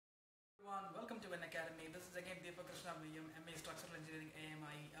to an academy. This is again Deepak MA Structural Engineering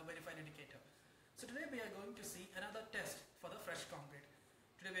AMI, a verified educator. So today we are going to see another test for the fresh concrete.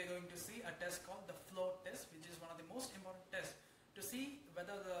 Today we are going to see a test called the flow test, which is one of the most important tests to see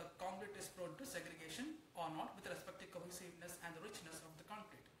whether the concrete is prone to segregation or not with respect to cohesiveness and the richness of the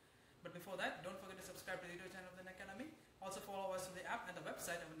concrete. But before that, don't forget to subscribe to the YouTube channel of the Academy. Also follow us on the app and the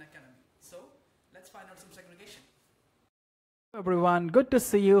website of the Academy. So let's find out some segregation. Everyone, good to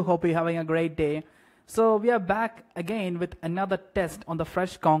see you. Hope you're having a great day. So we are back again with another test on the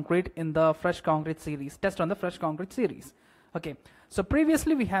fresh concrete in the fresh concrete series. Test on the fresh concrete series. Okay, so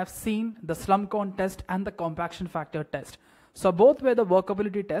previously we have seen the slump cone test and the compaction factor test. So both were the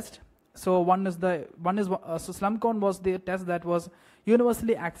workability test. So so slump cone was the test that was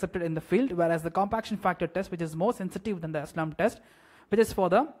universally accepted in the field, whereas the compaction factor test, which is more sensitive than the slump test, which is for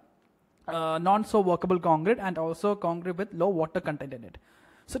the non so workable concrete and also concrete with low water content in it.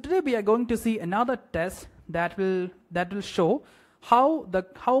 So today we are going to see another test that will show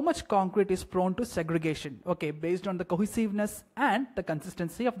how much concrete is prone to segregation, okay, based on the cohesiveness and the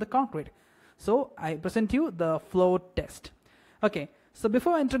consistency of the concrete. So I present you the flow test. Okay, so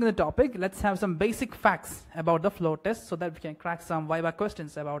before entering the topic, let's have some basic facts about the flow test so that we can crack some viva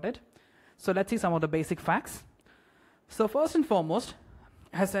questions about it. So let's see some of the basic facts. So first and foremost,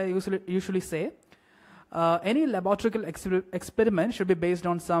 as I usually say, any laboratory experiment should be based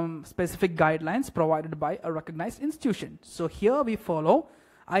on some specific guidelines provided by a recognized institution. So here we follow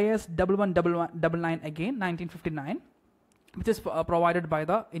IS 1199 again, 1959, which is provided by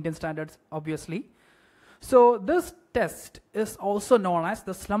the Indian standards, obviously. So this test is also known as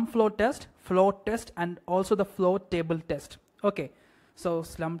the slump flow test, and also the flow table test. Okay, so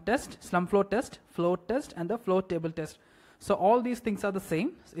slump test, slump flow test, and the flow table test. So all these things are the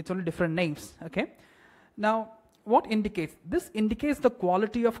same, it's only different names, okay? Now, what indicates? This indicates the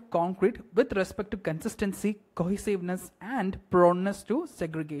quality of concrete with respect to consistency, cohesiveness, and proneness to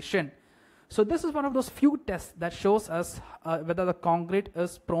segregation. So this is one of those few tests that shows us whether the concrete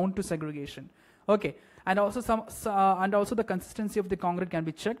is prone to segregation, okay? And also the consistency of the concrete can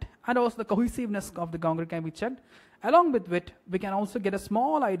be checked, and also the cohesiveness of the concrete can be checked. Along with it, we can also get a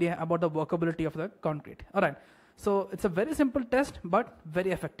small idea about the workability of the concrete. All right. So it's a very simple test, but very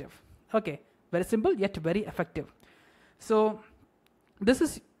effective. Okay, very simple yet very effective. So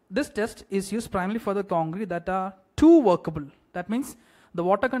this test is used primarily for the concrete that are too workable. That means the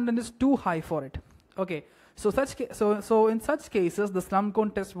water content is too high for it. Okay, so in such cases, the slump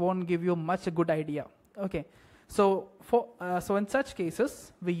cone test won't give you much a good idea. Okay, so in such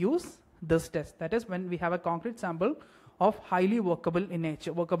cases, we use this test. That is when we have a concrete sample of highly workable in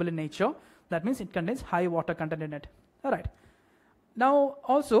nature. That means it contains high water content in it. All right. Now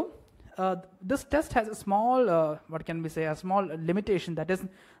also, this test has a small, a small limitation. That is,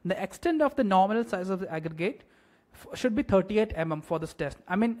 the extent of the nominal size of the aggregate should be 38 mm for this test.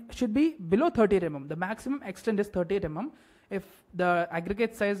 I mean, should be below 38 mm. The maximum extent is 38 mm. If the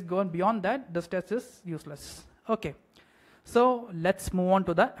aggregate size goes beyond that, this test is useless. Okay. So let's move on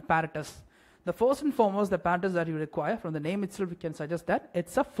to the apparatus. The first and foremost, the apparatus that you require, from the name itself, we can suggest that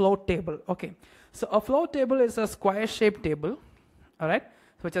it's a flow table. Okay, so a flow table is a square-shaped table, all right,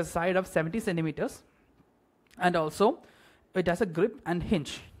 which has a side of 70 centimeters, and also it has a grip and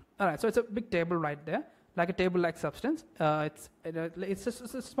hinge. All right, so it's a big table right there, like a table-like substance. It's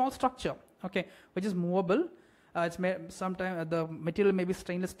a small structure, okay, which is movable. It's made sometimes the material may be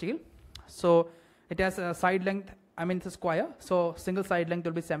stainless steel, so it has a side length. I mean, it's a square, so single side length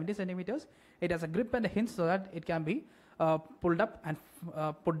will be 70 centimeters. It has a grip and a hinge so that it can be pulled up and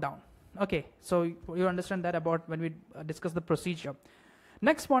put down. Okay, so you understand that about when we discuss the procedure.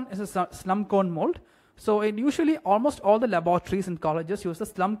 Next one is a slump cone mold. So usually almost all the laboratories and colleges use the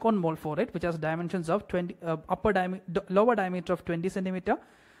slump cone mold for it, which has dimensions of lower diameter of 20 centimeter,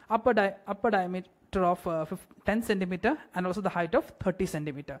 upper diameter of 10 centimeter, and also the height of 30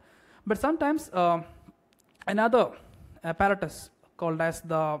 centimeter. But sometimes another apparatus called as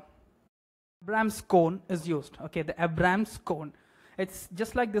the Abrams Cone is used. Okay, the Abrams Cone. It's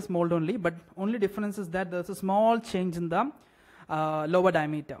just like this mold only, but only difference is that there's a small change in the lower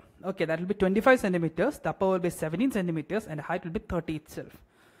diameter. Okay, that will be 25 centimeters, the upper will be 17 centimeters, and the height will be 30 itself.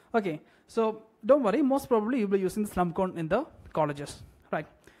 Okay, so don't worry, most probably you'll be using the slump cone in the colleges, right?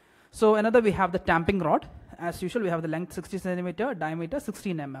 So another, we have the tamping rod. As usual, we have the length 60 centimeter, diameter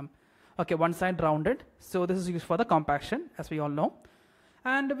 16 mm. Okay, one side rounded. So this is used for the compaction, as we all know.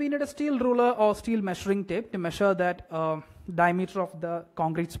 And we need a steel ruler or steel measuring tape to measure that diameter of the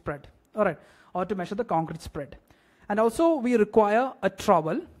concrete spread, all right, or to measure the concrete spread. And also we require a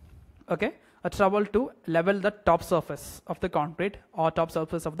trowel, okay, a trowel to level the top surface of the concrete or top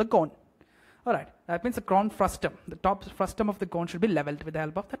surface of the cone. Alright, that means the cone frustum, the top frustum of the cone should be leveled with the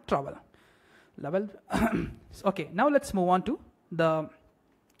help of the trowel. Leveled. Okay, now let's move on to the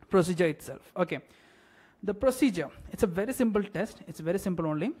procedure itself. Okay, the procedure, it's a very simple test, it's very simple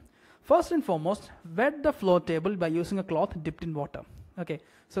only. First and foremost, wet the floor table by using a cloth dipped in water. Okay,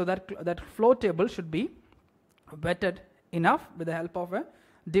 so that floor table should be wetted enough with the help of a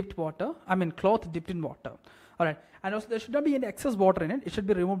cloth dipped in water. Alright, and also there should not be any excess water in it. It should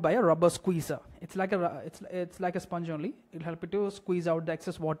be removed by a rubber squeezer. It's like a sponge only. It'll help you to squeeze out the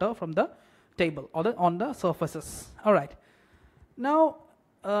excess water from the table or on the surfaces. Alright, now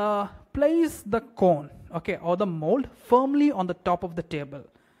place the cone, okay, or the mold firmly on the top of the table.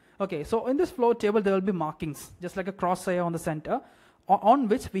 Okay, so in this floor table there will be markings, just like a crosshair on the center, on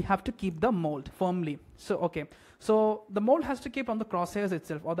which we have to keep the mold firmly. So okay, so the mold has to keep on the crosshairs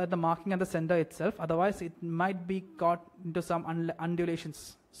itself, or that the marking at the center itself, otherwise it might be caught into some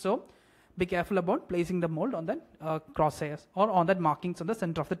undulations. So be careful about placing the mold on that crosshairs or on that markings on the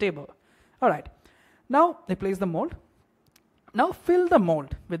center of the table. Alright, now they place the mold. Now fill the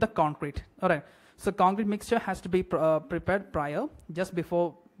mold with the concrete. Alright, so concrete mixture has to be prepared prior, just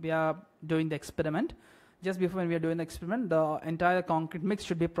before we are doing the experiment. Just before when we are doing the experiment, the entire concrete mix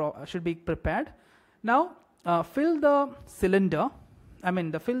should be prepared. Now fill the cylinder,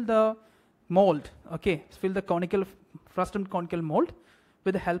 fill the mold, okay, fill the frustum conical mold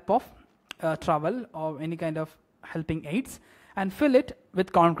with the help of trowel or any kind of helping aids, and fill it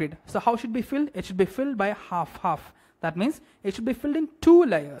with concrete. So how should be filled? It should be filled by half. That means it should be filled in 2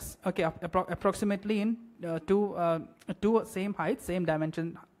 layers, okay, approximately in two same height, same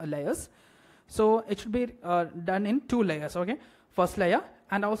dimension layers. So it should be done in 2 layers, okay. First layer,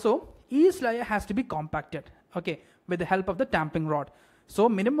 and also each layer has to be compacted, okay, with the help of the tamping rod. So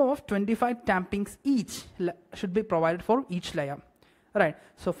minimum of 25 tampings each should be provided for each layer. Alright,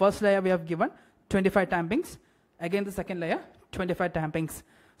 so first layer we have given 25 tampings, again the second layer 25 tampings.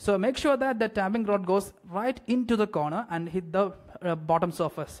 So make sure that the tamping rod goes right into the corner and hit the bottom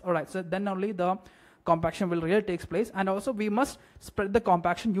surface. Alright, so then only the compaction will really take place, and also we must spread the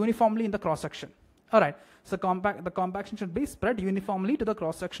compaction uniformly in the cross section. Alright, so the compaction should be spread uniformly to the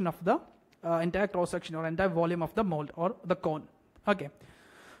cross section of the entire cross section or entire volume of the mold or the cone. Okay,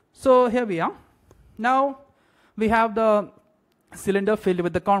 so here we are. Now we have the cylinder filled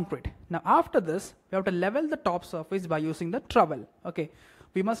with the concrete. Now after this, we have to level the top surface by using the trowel. Okay,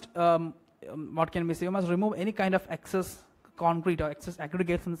 we must what can we say? We must remove any kind of excess concrete or excess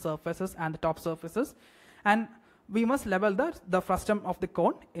aggregates on the surfaces and the top surfaces, and we must level the frustum of the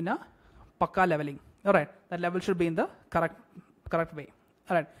cone in a pakka leveling. Alright, that level should be in the correct way.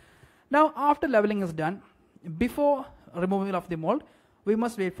 Alright, now after leveling is done, before removing of the mold, we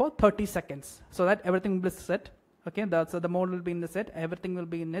must wait for 30 seconds so that everything will be set. Okay, so the mold will be in the set, everything will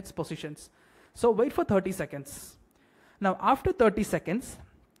be in its positions. So wait for 30 seconds. Now after 30 seconds,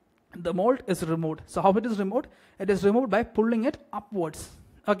 the mold is removed. So how it is removed? It is removed by pulling it upwards,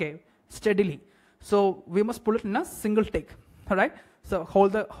 okay, steadily. So we must pull it in a single take. Alright, so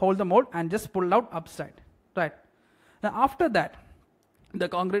hold the mold and just pull it out upside. Right. Now after that,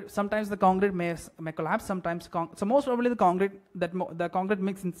 sometimes the concrete may collapse. Sometimes so most probably the concrete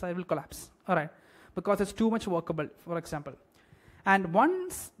mix inside will collapse. Alright, because it's too much workable, for example. And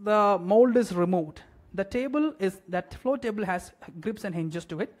once the mold is removed, that floor table has grips and hinges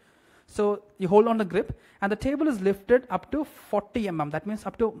to it. So you hold on the grip, and the table is lifted up to 40 mm. That means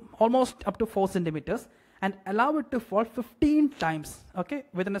almost up to 4 centimeters, and allow it to fall 15 times. Okay,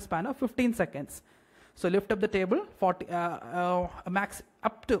 within a span of 15 seconds. So lift up the table up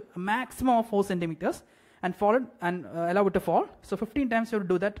to a maximum of 4 centimeters, and allow it to fall. So 15 times you have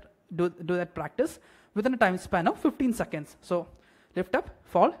to do that practice within a time span of 15 seconds. So lift up,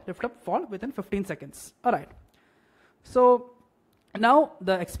 fall within 15 seconds. Alright. So now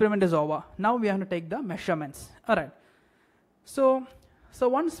the experiment is over. Now we have to take the measurements. Alright. So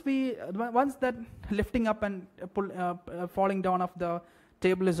once that lifting up and falling down of the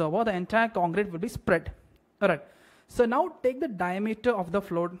table is over, the entire concrete will be spread. Alright. So now take the diameter of the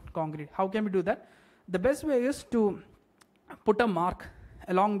floored concrete. How can we do that? The best way is to put a mark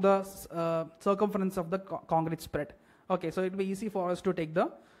along the circumference of the concrete spread. Okay, so it will be easy for us to take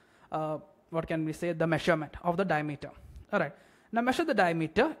the the measurement of the diameter. Alright. Now measure the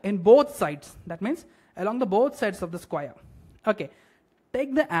diameter in both sides. That means along the both sides of the square. Okay.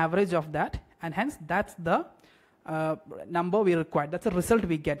 Take the average of that, and hence that's the number we require. That's the result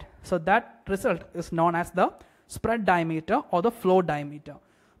we get. So that result is known as the spread diameter or the floor diameter.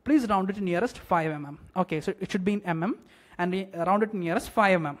 Please round it to nearest 5 mm. Okay, so it should be in mm, and we round it nearest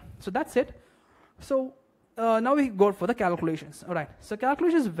 5 mm. So that's it. So now we go for the calculations. Alright, so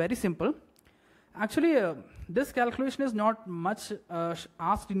calculation is very simple. Actually, this calculation is not much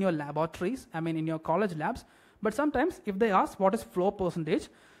asked in your laboratories, I mean in your college labs, but sometimes if they ask what is flow percentage,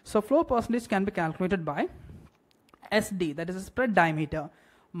 so flow percentage can be calculated by SD, that is a spread diameter,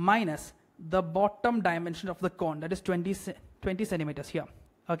 minus the bottom dimension of the cone, that is 20 centimeters here,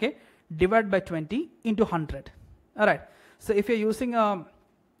 okay, divided by 20 into 100. All right, so if you're using a,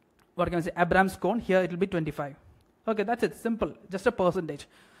 what can I say, Abrams Cone, here it will be 25. Okay, that's it, simple, just a percentage.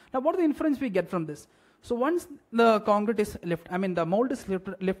 Now, what is the inference we get from this? So once the concrete is the mold is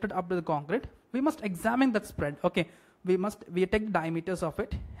lifted up to the concrete, we must examine that spread. Okay, we take the diameters of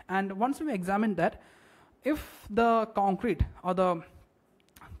it, and once we examine that, if the concrete or the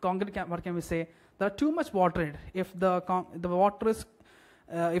concrete, what can we say, there are too much water in it. If the water is,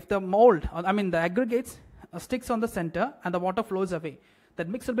 if the mold, the aggregates sticks on the center and the water flows away, that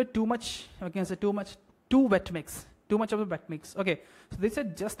makes a bit too much. We can say too wet mix. Too much of a wet mix. Okay, so these are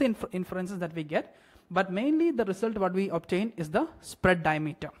just the inferences that we get, but mainly the result what we obtain is the spread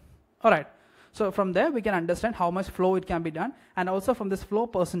diameter. All right, so from there we can understand how much flow it can be done, and also from this flow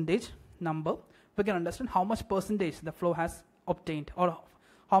percentage number we can understand how much percentage the flow has obtained, or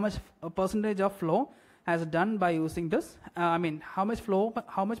how much percentage of flow has done by using this. How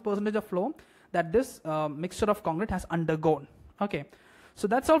much percentage of flow that this mixture of concrete has undergone. Okay. So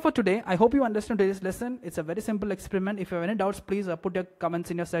that's all for today. I hope you understand today's lesson. It's a very simple experiment. If you have any doubts, please put your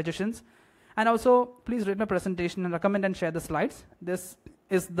comments in your suggestions. And also, please read my presentation and recommend and share the slides. This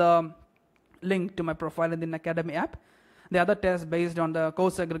is the link to my profile in the Academy app. The other tests based on the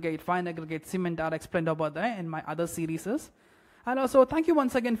coarse aggregate, fine aggregate, cement are explained over there in my other series. And also, thank you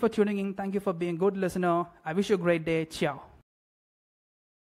once again for tuning in. Thank you for being a good listener. I wish you a great day. Ciao.